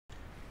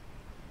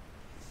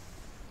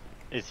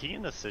Is he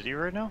in the city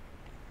right now?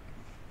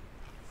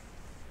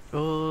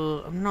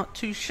 I'm not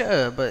too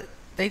sure, but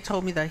they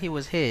told me that he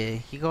was here.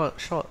 He got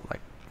shot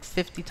like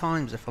 50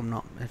 times, if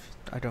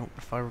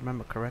I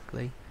remember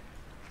correctly.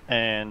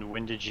 And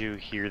when did you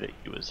hear that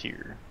he was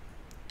here?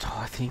 Oh,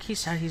 I think he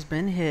said he's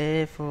been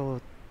here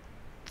for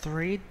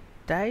 3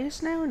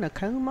 days now in a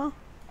coma.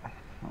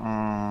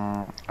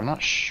 I'm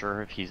not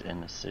sure if he's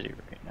in the city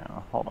right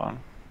now. Hold on.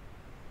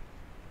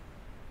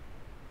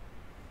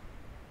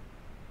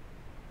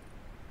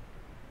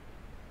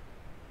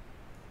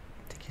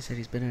 I think he said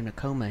he's been in a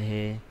coma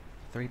here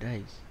 3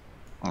 days.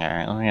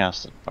 Alright, let me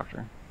ask the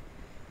doctor.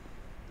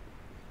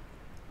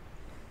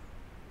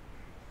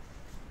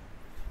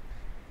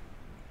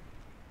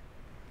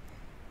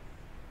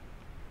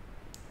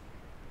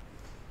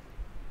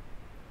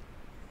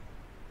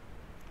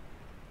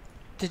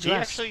 Did you He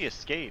ask? actually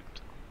escaped.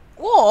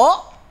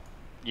 What?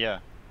 Yeah,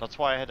 that's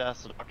why I had to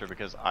ask the doctor,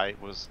 because I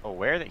was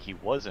aware that he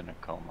was in a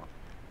coma.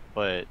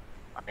 But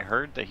I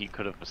heard that he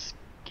could have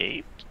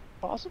escaped,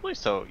 possibly?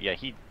 So, yeah,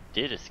 he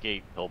did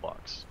escape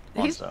Pillbox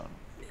on his own.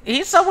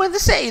 He's somewhere in the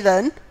city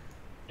then?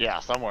 Yeah,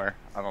 somewhere.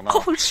 I don't know.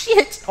 Oh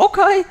shit,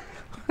 okay.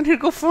 I need to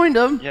go find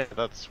him. Yeah,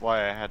 that's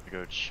why I had to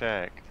go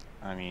check.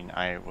 I mean,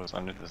 I was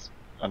under this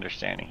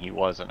understanding he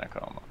was in a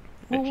coma.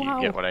 Oh, If you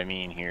wow. get what I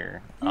mean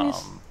here.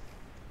 Yes.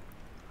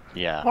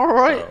 Yeah.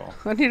 Alright,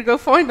 So, I need to go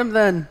find him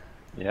then.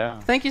 yeah.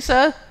 Thank you,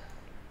 sir.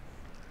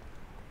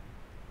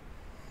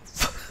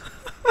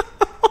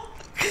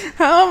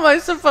 How am I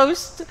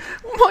supposed to...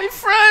 My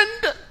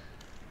friend!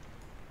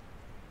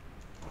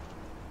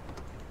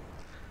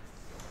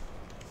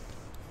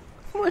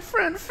 My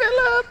friend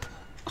Philip!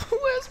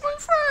 Where's my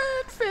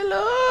friend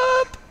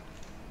Philip?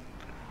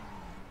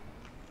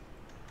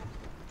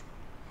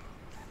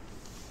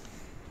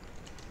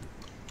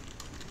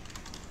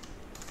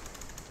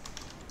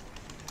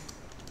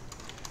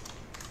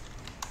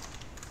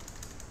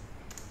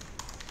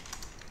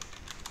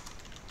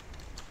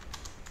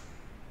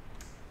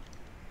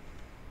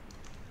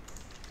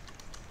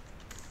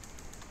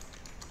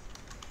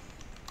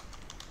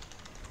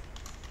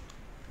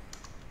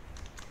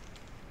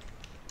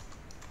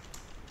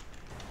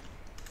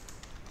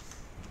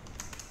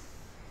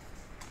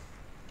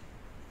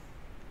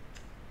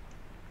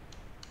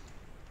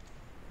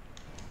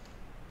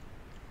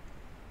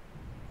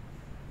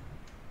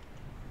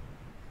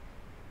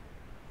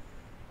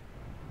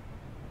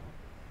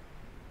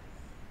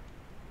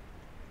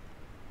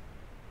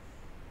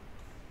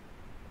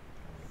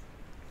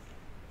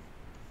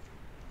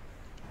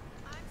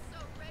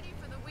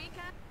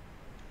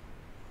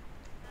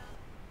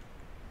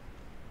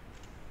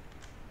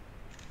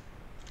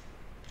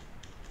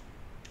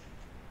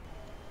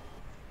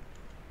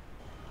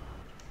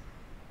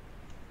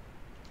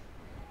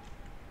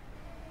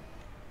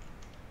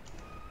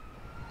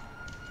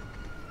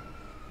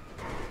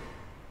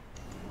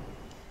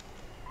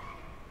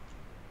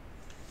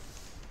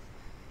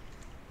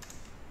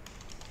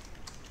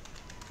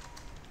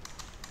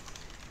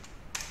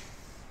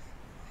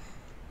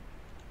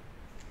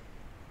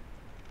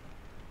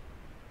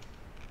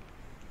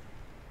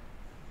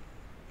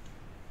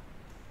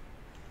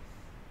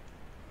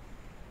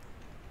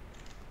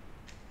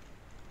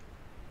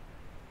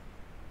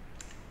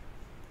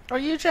 Are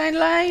you Jane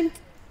Lane?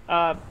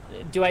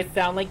 Do I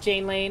sound like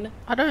Jane Lane?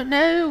 I don't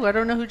know. I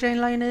don't know who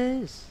Jane Lane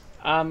is.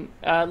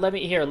 Let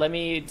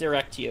me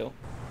direct you.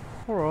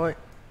 Alright.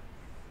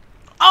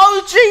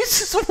 Oh,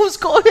 Jesus! Someone's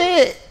got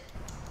hit!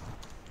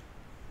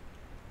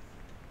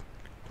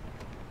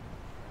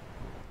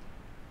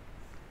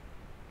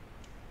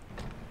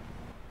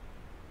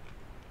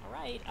 All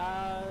right,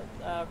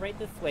 right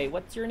this way.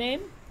 What's your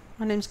name?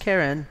 My name's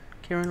Kieran.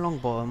 Kieran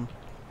Longbottom.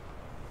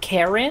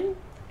 Karen?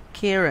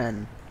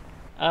 Kieran.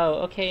 Oh,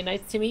 okay,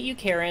 nice to meet you,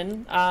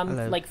 Karen.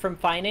 Hello. Like from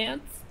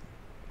finance?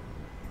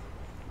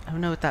 I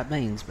don't know what that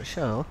means, but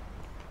sure.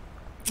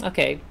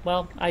 Okay,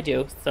 well, I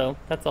do, so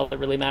that's all that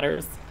really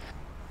matters.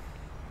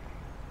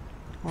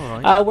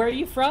 Alright. Where are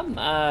you from,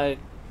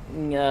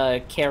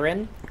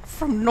 Karen?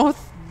 From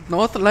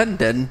North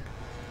London.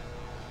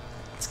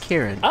 It's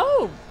Kieran.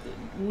 Oh,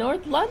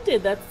 North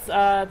London. That's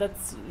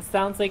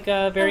sounds like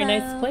a very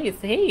nice Hello. place.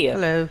 Hey.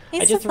 Hello.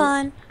 Hey,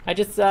 Stefan. I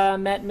just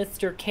met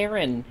Mr.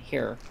 Karen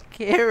here.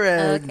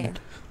 Kieran. Okay.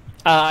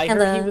 I heard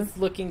he Hello. was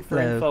looking for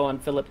Hello. info on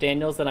Philip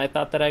Daniels, and I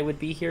thought that I would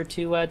be here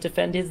to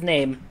defend his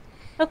name.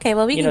 Okay,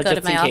 well, we You can know, go to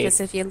just my in office case.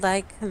 if you'd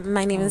like.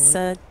 My name is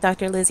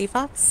Dr. Lizzie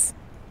Fox.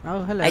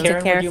 Oh, hello. I Karen,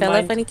 took care would of you Philip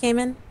mind- when he came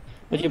in.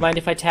 Would you mind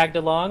if I tagged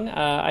along?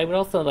 I would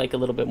also like a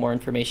little bit more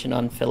information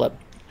on Philip.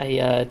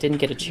 I didn't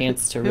get a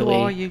chance to Who really.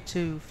 are you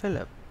to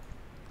Philip?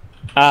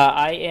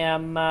 I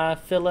am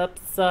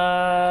Philip's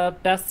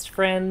best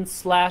friend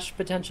slash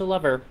potential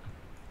lover.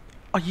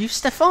 Are you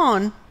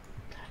Stefan?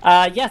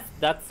 Yes,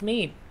 that's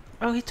me.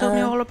 Oh, he told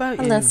me all about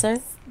Hello, you. sir.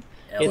 It's,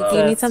 Do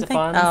you need something?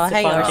 Stefan, Oh,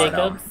 hey, Stefan no,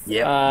 Jacobs.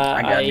 Yep,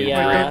 I got you.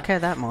 I I, don't care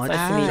that much. nice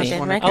to Ah, meet I you. didn't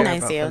wanna recognize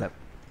about you. Philip.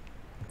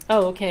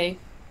 Oh, okay.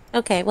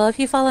 Okay, well, if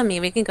you follow me,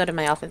 we can go to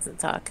my office and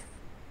talk.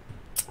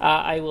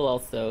 I will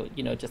also,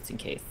 just in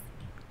case.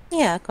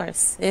 Yeah, of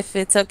course. If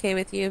it's okay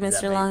with you, That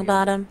Mr. may be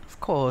Longbottom. Of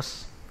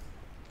course.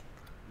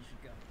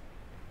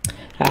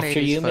 After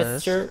Ladies you,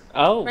 first. Mr.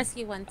 Oh,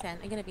 Rescue 110.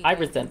 I'm gonna be I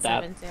going resent to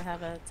that. 7 to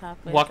have a talk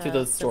with Walk through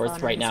those Stefan doors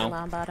and right Mr. now.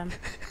 Longbottom.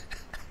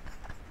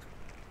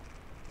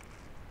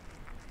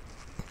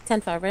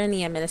 10-4, we're in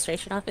the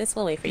administration office.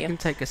 We'll wait for You you. can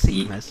take a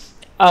seat, miss.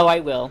 Oh, I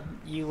will.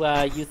 You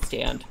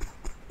stand.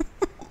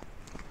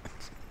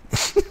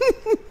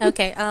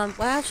 Okay,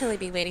 we'll actually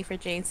be waiting for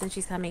Jane since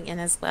she's coming in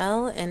as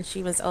well, and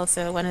she was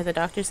also one of the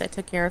doctors that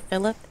took care of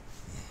Philip.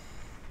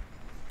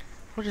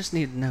 We just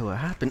need to know what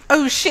happened.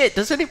 Oh shit,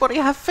 does anybody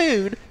have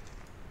food?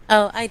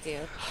 Oh, I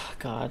do. Oh,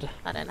 God.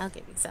 Hold on, I'll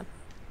give you some.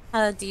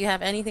 Do you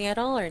have anything at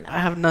all or no? I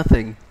have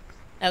nothing.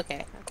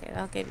 Okay,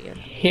 I'll give you.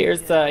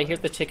 Here's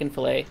the chicken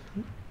fillet.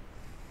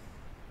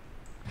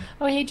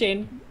 Oh, hey,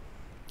 Jane.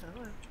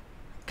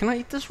 Can I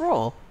eat this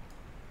raw?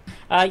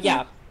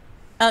 Yeah.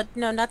 Oh,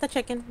 no, not the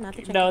chicken, not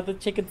the chicken. No, the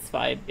chicken's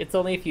fine. It's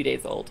only a few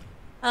days old.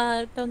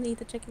 Don't eat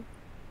the chicken.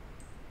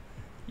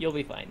 You'll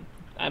be fine.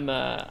 I'm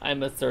a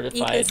Eat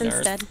certified this nurse.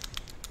 instead.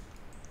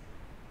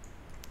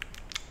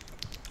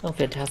 Oh,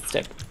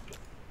 fantastic.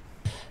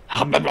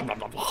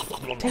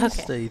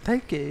 Tasty,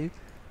 thank you.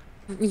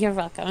 You're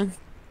welcome.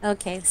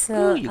 Okay,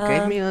 so Ooh, you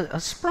gave me a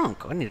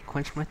sprunk. I need to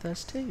quench my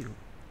thirst too.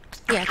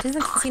 yeah, just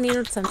in case you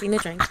needed something to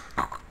drink.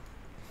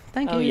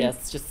 Thank you. Oh,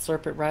 yes. Just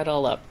slurp it right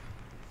all up.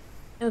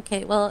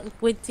 Okay, well,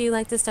 would you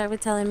like to start with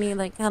telling me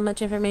like how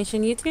much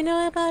information you two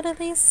know about at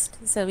least,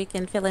 so we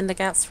can fill in the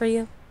gaps for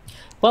you?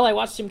 Well, I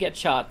watched him get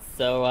shot,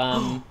 so,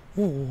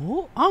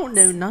 Oh, I don't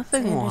know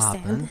nothing I what understand.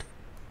 happened.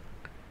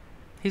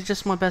 He's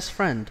just my best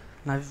friend,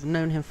 and I've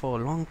known him for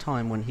a long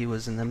time when he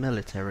was in the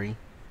military.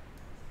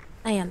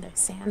 I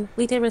understand.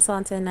 We did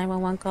respond to a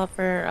 911 call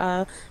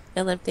for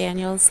Philip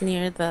Daniels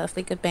near the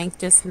Fleetwood Bank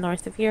just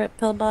north of here at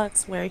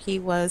Pillbox, where he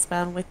was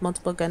found with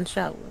multiple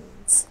gunshot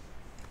wounds.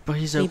 But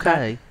he's He brought-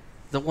 okay.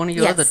 The one of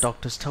your other Yes.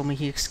 doctors told me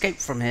he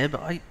escaped from here,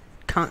 but I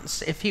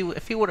can't. If he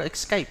would have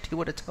escaped, he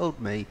would have told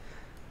me.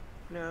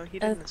 No, he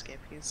didn't escape.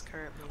 He's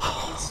currently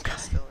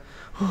he's still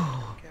in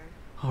care.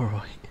 All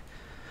right.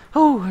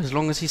 Oh, as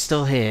long as he's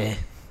still here.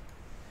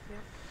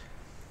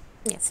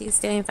 Yes, he's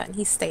doing fine.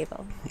 He's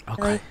stable.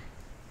 Okay.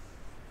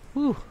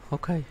 Really? Ooh,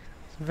 okay.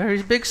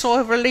 Very big sigh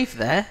of relief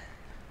there.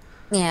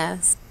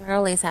 Yes, we're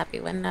always happy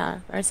when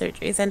our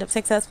surgeries end up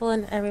successful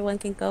and everyone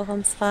can go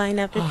home fine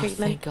after oh,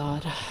 treatment. thank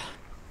God.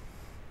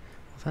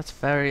 That's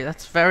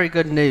very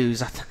good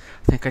news. I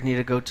think I need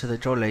to go to the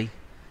jolly.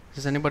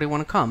 Does anybody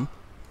want to come?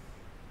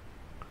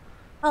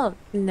 Oh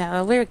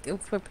no, we're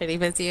pretty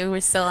busy.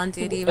 We're still on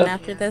duty even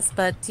after this.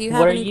 But do you have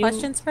What are any you-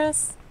 questions for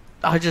us?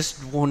 I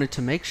just wanted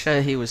to make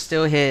sure he was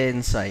still here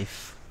and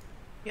safe.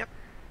 Yep.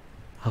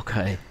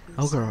 Okay.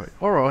 He's, All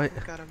right.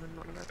 We've got him in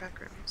one of our back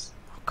rooms.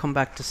 I'll come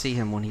back to see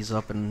him when he's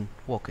up and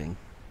walking.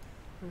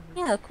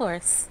 Yeah, of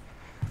course.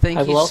 Thank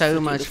I will you also so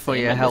do much the for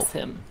same. your I miss help,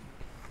 him.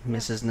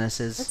 Mrs.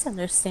 Nesses. That's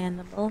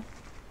understandable.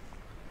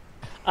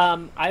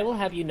 I will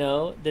have you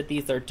know that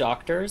these are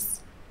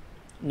doctors,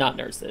 not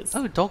nurses.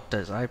 Oh,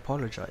 doctors, I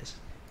apologize.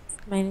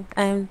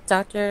 I'm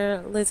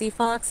Dr. Lizzie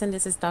Fox, and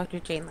this is Dr.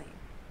 Jane Lane.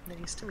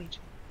 Nice to meet you.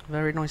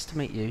 Very nice to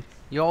meet you.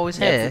 You're always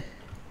Yes.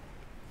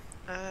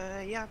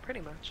 here? Yeah, pretty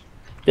much.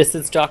 This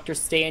is Dr.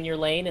 Stay in Your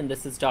Lane, and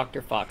this is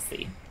Dr.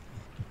 Foxy.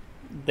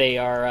 They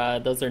are,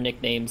 those are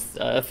nicknames,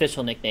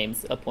 official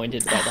nicknames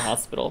appointed by the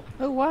hospital.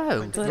 Oh, wow.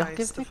 Went Y'all to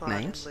give Stefan and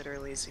nicknames?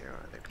 literally 0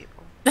 other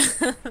people.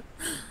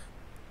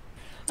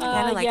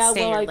 Kind of like yeah,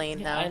 stay well, your I-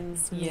 lane, though. I'm-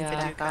 You need to yeah. I do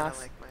back kind off. of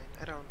like mine.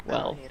 I don't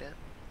Well. hate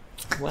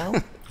it.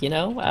 Well, you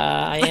know,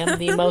 I am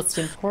the most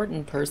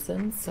important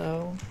person,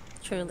 so...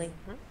 Truly.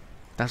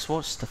 That's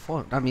what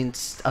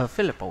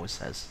Philip always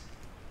says.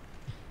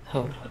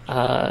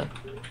 Oh,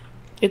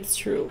 it's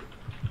true.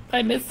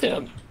 I miss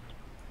him.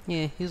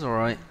 Yeah, he's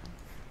alright.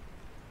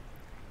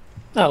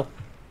 Oh.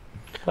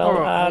 Well,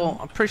 Alright, well,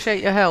 I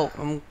appreciate your help.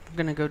 I'm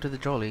gonna go to the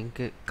jolly and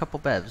get a couple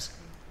bevs.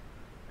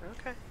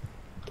 Okay.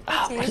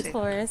 Okay, of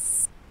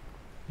course.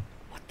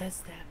 what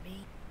does that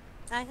mean?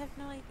 I have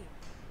no idea.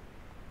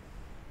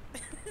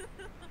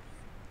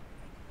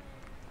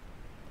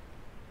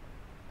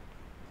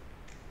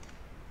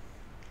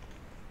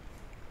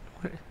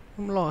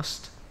 I'm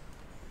lost.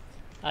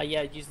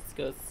 Yeah, you just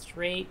go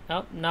straight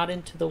up, not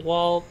into the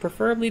wall,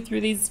 preferably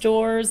through these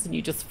doors, and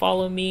you just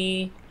follow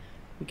me.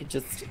 We could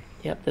just,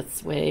 yep,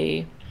 this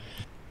way.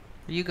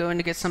 Are you going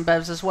to get some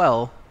bevs as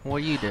well? What are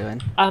you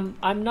doing? I'm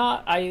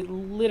not, I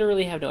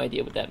literally have no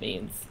idea what that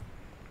means.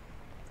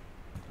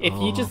 If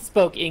you Oh. just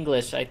spoke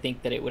English, I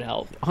think that it would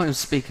help. I'm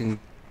speaking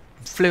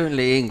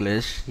fluently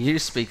English. You're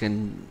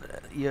speaking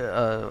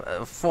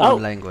a foreign Oh.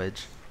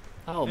 language.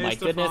 Oh Hey, my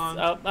goodness.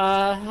 Stefan.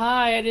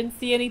 Hi, I didn't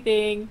see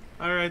anything.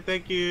 Alright,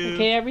 thank you.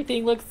 Okay,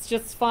 everything looks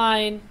just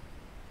fine.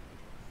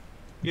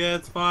 Yeah,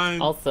 it's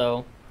fine.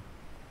 Also,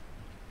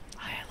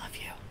 I love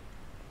you.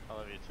 I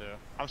love you too.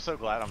 I'm so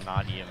glad I'm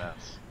not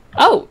EMS.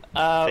 Oh,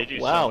 They do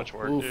wow. so much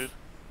work, Oof. dude.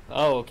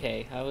 Oh,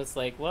 okay. I was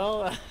like,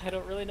 well, I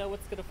don't really know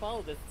what's gonna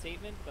follow this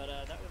statement, but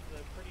those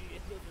are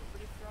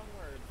pretty strong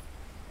words.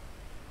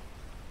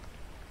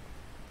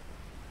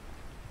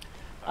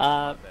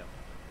 Uh,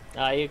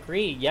 I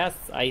agree. Yes,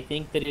 I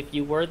think that if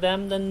you were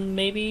them, then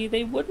maybe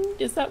they wouldn't.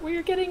 Is that where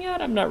you're getting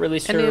at? I'm not really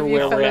sure Any of you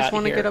where we're fellas at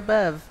want to here. get a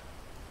bev?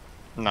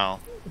 No.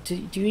 Do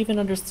you even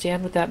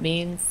understand what that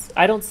means?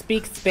 I don't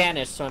speak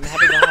Spanish, so I'm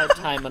having a hard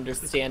time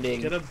understanding.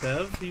 Get a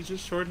bev? He's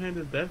just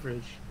shorthanded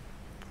beverage.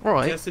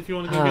 Right. Guess if you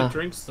want to go get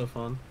drinks,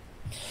 Stefan.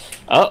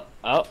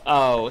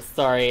 Oh,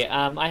 sorry.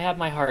 I have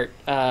my heart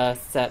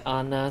set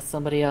on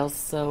somebody else,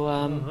 so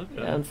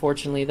okay.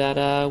 unfortunately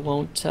that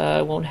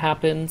won't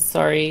happen.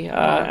 Sorry.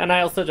 And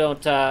I also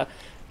don't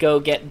go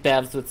get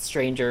bevs with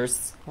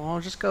strangers. Well,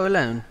 I'll just go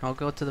alone. I'll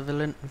go to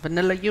the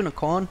Vanilla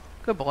Unicorn.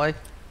 Goodbye.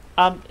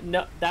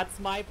 No, that's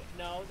my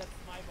bar.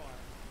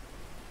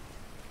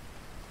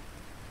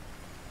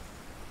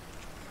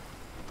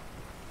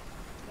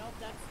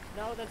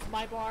 No, that's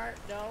my bar.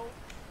 No.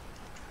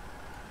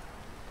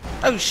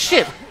 Oh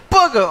shit!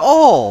 Bugger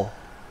all!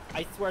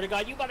 I swear to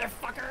God, you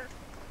motherfucker!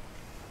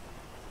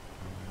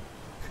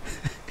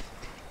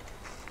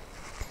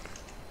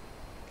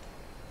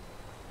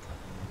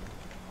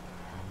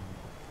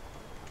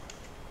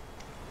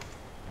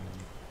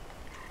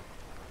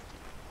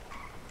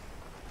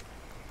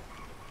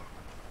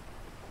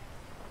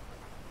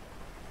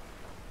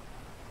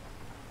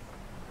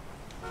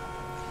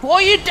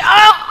 What are you doing?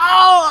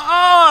 Oh!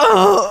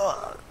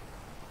 Oh,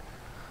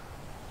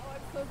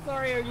 I'm so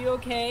sorry. Are you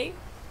okay?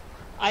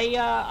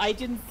 I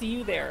didn't see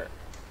you there.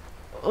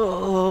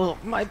 Oh,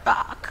 my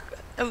back.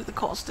 Oh, the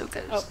call still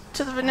goes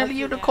to the Vanilla how's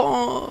your back?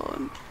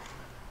 Unicorn.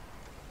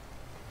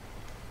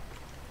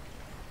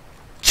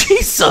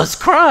 Jesus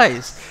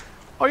Christ!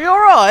 Are you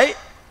alright?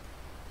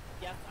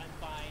 Yes, I'm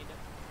fine.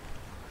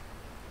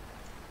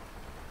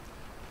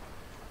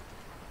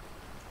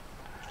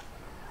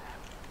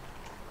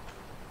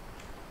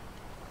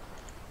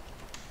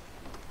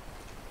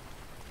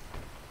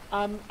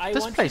 I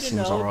This want place you to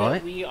seems know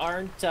alright.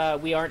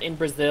 that we aren't in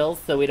Brazil,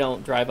 so we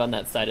don't drive on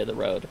that side of the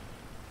road.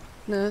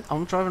 No,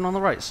 I'm driving on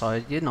the right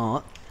side. You're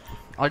not.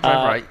 I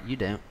drive right. You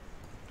don't.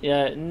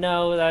 Yeah,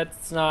 no,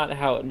 that's not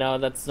how. No,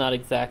 that's not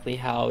exactly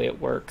how it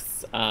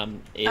works.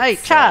 Hey,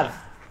 Chav!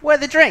 Where are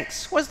the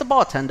drinks? Where's the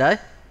bartender?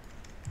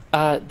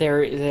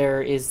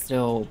 There is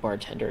no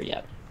bartender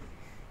yet.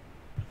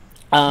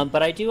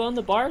 But I do own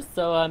the bar,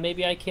 so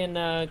maybe I can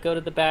go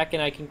to the back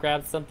and I can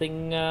grab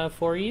something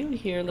for you.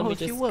 Here, let me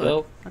if you just would,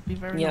 go. that'd be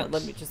very Yeah, nice.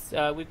 let me just.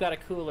 We've got a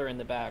cooler in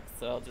the back,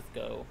 so I'll just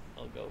go.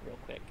 I'll go real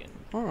quick and.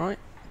 All right.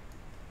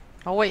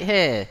 I'll wait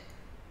here.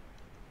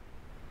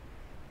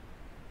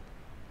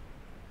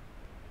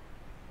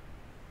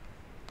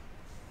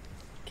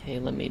 Okay,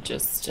 let me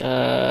just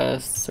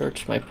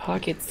search my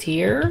pockets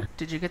here.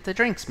 Did you get the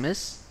drinks,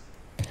 miss?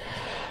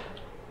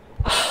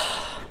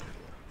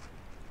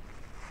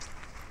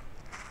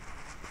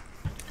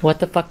 What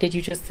the fuck did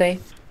you just say?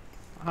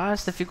 I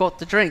asked if you got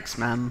the drinks,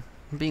 ma'am.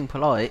 I'm being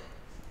polite.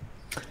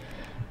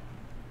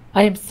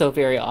 I am so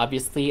very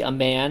obviously a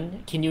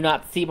man. Can you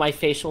not see my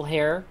facial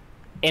hair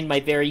and my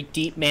very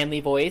deep manly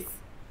voice?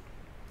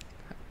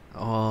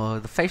 Oh,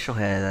 the facial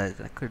hair.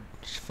 I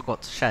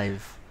forgot to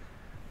shave.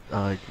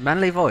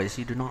 Manly voice.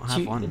 You do not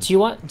have one. Do you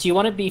want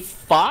to be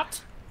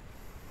fought?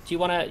 You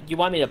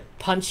want me to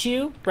punch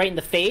you right in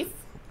the face?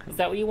 Is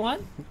that what you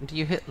want? Do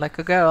you hit like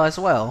a girl as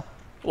well?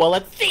 Well,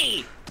 let's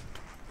see.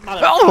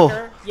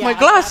 Oh, Yeah, my how's that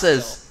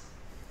glasses. feel?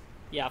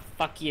 Yeah,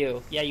 fuck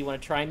you. Yeah, you want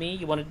to try me?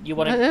 You want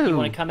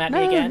to come at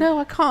me again? No,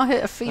 I can't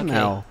hit a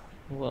female.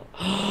 Okay. Well,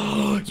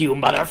 you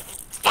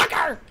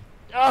motherfucker!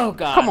 Oh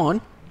god. Come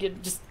on.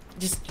 Just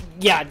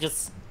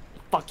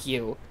fuck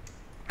you.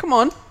 Come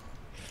on.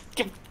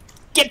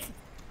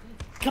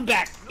 Come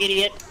back,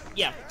 idiot.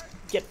 Yeah,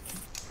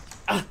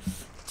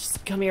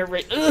 just come here,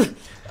 right.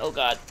 Oh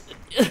god.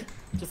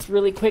 Just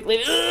really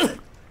quickly.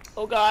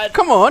 Oh god.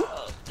 Come on.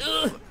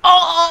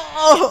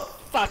 Oh!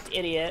 Fuck,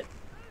 idiot.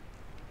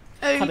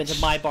 Come into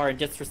my bar and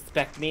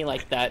disrespect me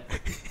like that.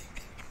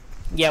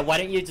 Yeah, why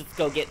don't you just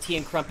go get tea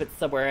and crumpets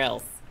somewhere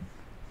else?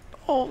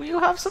 Oh, you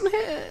have some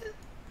here.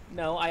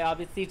 No, I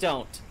obviously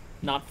don't.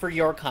 Not for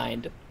your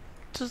kind.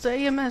 Does the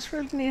EMS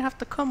really have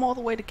to come all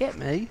the way to get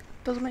me?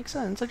 Doesn't make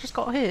sense. I just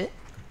got hit.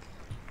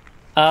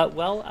 That's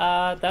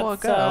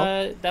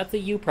a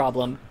you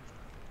problem.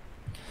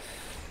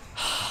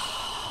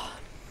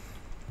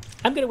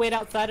 I'm gonna wait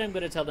outside and I'm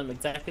gonna tell them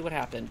exactly what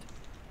happened.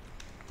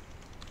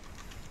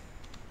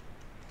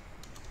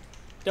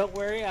 Don't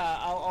worry,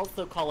 I'll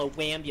also call a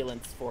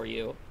wambulance for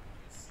you.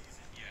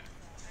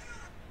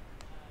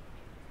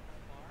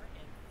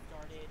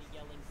 Started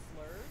yelling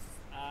slurs.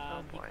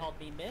 He called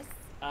me miss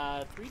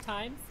 3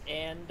 times,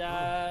 and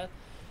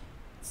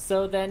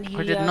so then he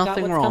got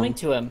what's coming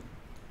to him.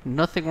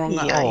 Nothing wrong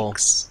at all.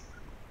 Yikes.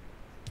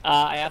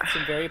 I asked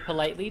him very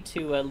politely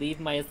to leave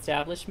my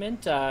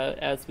establishment,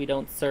 as we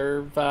don't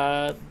serve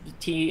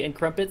tea and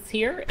crumpets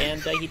here,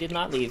 and he did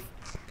not leave.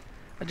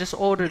 I just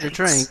ordered a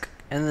drink,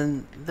 and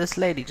then this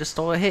lady just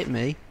started hit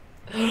me.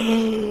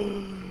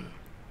 Can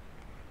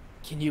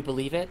you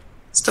believe it?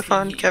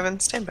 Stefan, Kevin,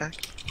 stand back.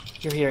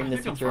 You're hearing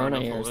this with your own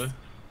ears.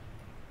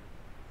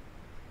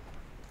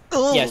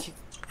 Oh, Yeah,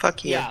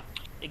 fuck you. yeah,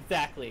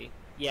 exactly.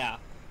 Yeah.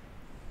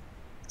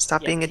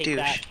 Stop being a take douche.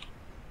 that.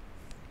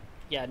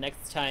 Yeah,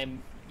 next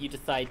time you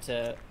decide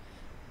to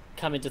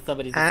come into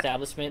somebody's Ah.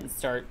 establishment and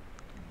start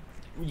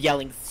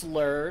yelling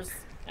slurs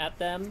at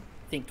them,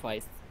 think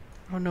twice.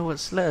 I don't know what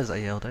slurs I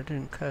yelled. I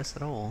didn't curse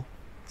at all.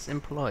 It's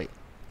impolite.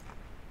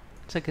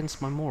 It's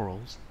against my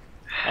morals.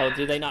 Oh,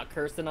 do they not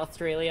curse in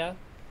Australia?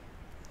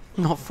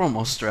 Not from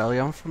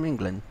Australia. I'm from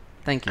England.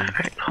 Thank you.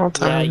 Alright, hold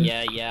Yeah,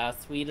 on. yeah.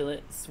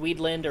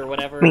 Swedeland or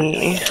whatever.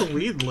 Me.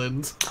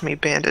 Sweetland. Let me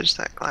bandage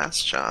that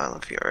glass jaw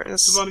of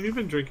yours. Stefan, have you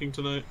been drinking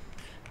tonight?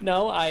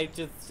 No, I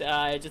just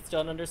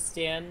don't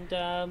understand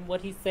what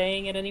he's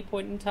saying at any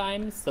point in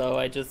time, so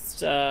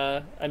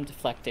I'm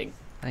deflecting.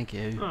 Thank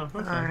you. Oh,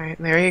 okay. Alright,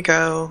 there you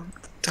go.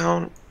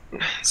 Don't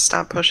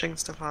stop pushing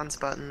Stefan's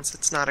buttons.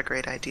 It's not a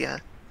great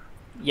idea.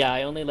 Yeah,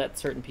 I only let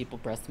certain people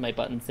press my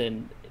buttons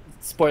in.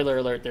 Spoiler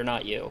alert, they're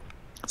not you.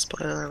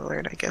 Spoiler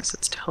alert, I guess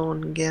it's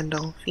Tone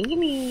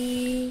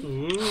Gandolfini.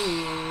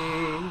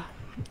 Ooh.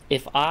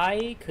 If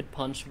I could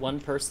punch one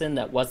person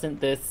that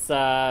wasn't this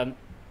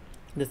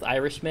this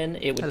Irishman,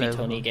 it would Hello, be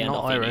Tony I'm Gandolfini.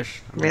 not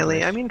Irish. I'm Really?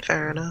 English. I mean,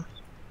 fair enough.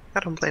 I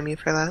don't blame you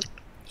for that.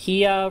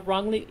 He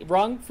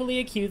wrongfully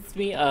accused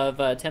me of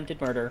attempted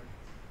murder.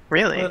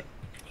 Really? What?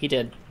 He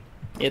did.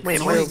 It's Wait,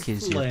 Why what?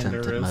 accuse you of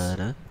attempted Slanderous.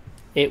 murder?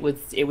 it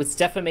was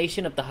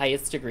defamation of the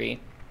highest degree.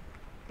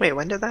 Wait,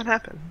 when did that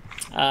happen?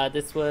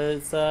 This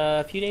was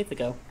a few days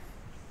ago.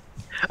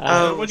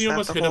 Oh, when was you that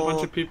almost the hit a whole-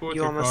 bunch of people with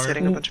you your almost car?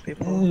 hitting a bunch of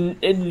people?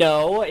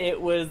 No,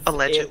 it was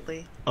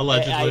Allegedly.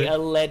 Allegedly. I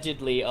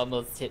allegedly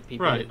almost hit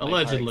people. Right, with my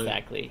allegedly. Car,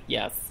 exactly.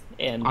 Yes,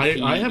 and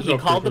I have he no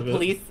called the proof of it.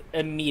 police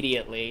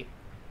immediately.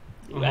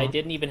 I Uh-huh.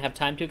 didn't even have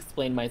time to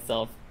explain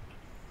myself.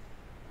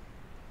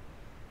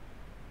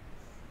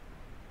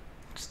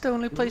 It's the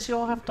only place you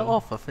all have to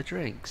offer for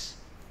drinks.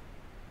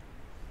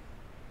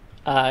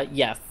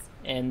 Yes,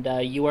 and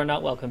you are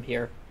not welcome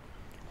here.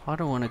 I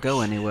don't want to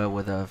go anywhere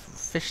with a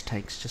fish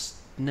tanks just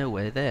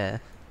nowhere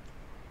there.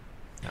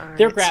 Alright,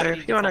 They're so gravity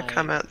if you want to defying.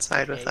 come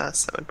outside with Okay.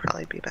 us, that would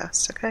probably be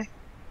best, okay?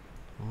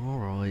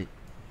 Alright.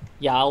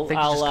 Yeah, I think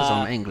just because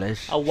I'm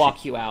English. I'll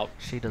walk you out.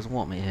 She doesn't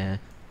want me here.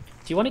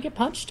 Do you want to get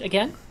punched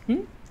again? Is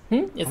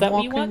I'm that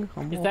what you want?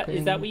 walking, I'm Is that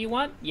walking. what you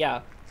want?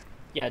 Yeah.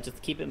 Yeah,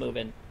 just keep it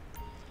moving.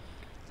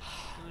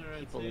 Alright,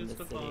 People see you, in the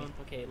city. Stefan.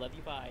 Okay, love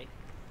you, bye.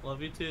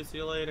 Love you too. See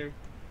you later.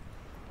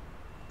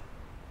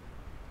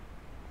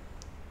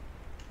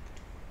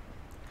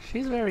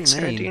 She's very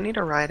Sir, mean. do you need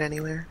a ride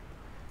anywhere?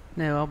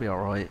 No, I'll be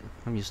alright.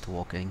 I'm used to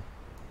walking.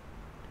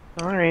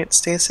 Alright,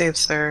 stay safe,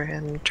 sir,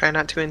 and try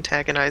not to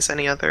antagonize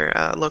any other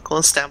local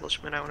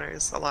establishment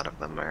owners. A lot of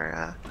them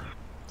are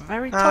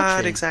Very not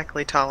touchy.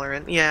 exactly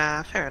tolerant.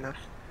 Yeah, fair enough.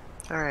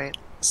 Alright,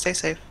 stay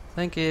safe.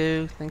 Thank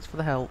you. Thanks for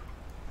the help.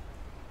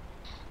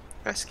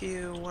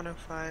 Rescue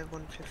 105,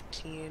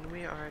 115.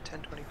 We are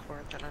 1024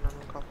 at that unknown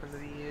call from the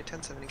VU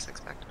 1076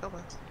 back to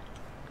pillbox.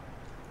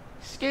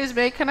 Excuse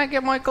me, can I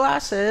get my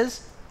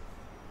glasses?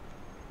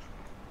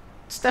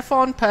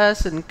 Stefan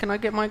person, can I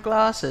get my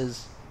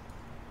glasses?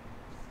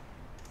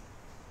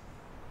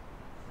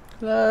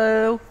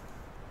 Hello?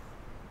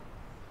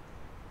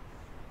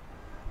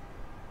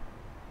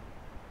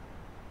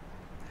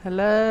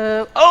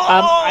 Hello?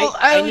 Oh,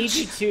 I need ouch!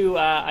 you to.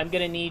 I'm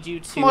gonna need you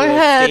to My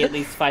head. stay at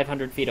least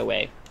 500 feet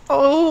away.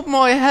 Oh,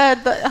 my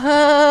head, that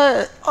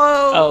hurt!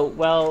 Oh, Oh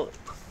well,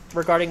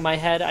 regarding my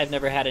head, I've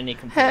never had any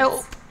complaints.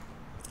 help!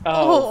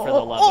 Oh, for the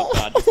love of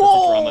God, you're such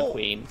a drama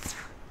queen.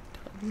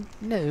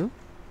 No.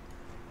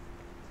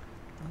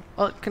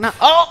 Oh, can I?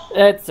 Oh!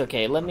 It's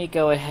okay. Let me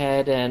go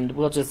ahead and I'll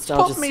Put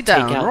just me take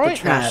down out right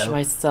the trash now.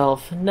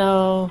 myself.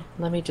 No,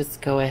 let me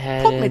just go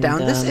ahead Put and me down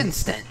this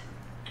instant.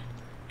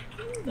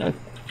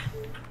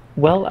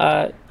 Well,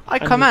 I I'm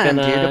command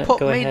you gonna to put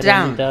go me ahead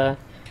down. and,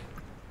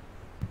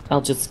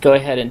 I'll just go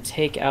ahead and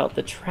take out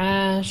the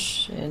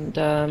trash, and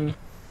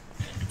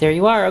there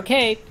you are.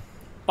 Okay,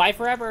 bye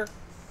forever.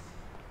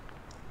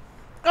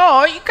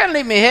 Oh, you can't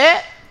leave me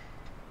here.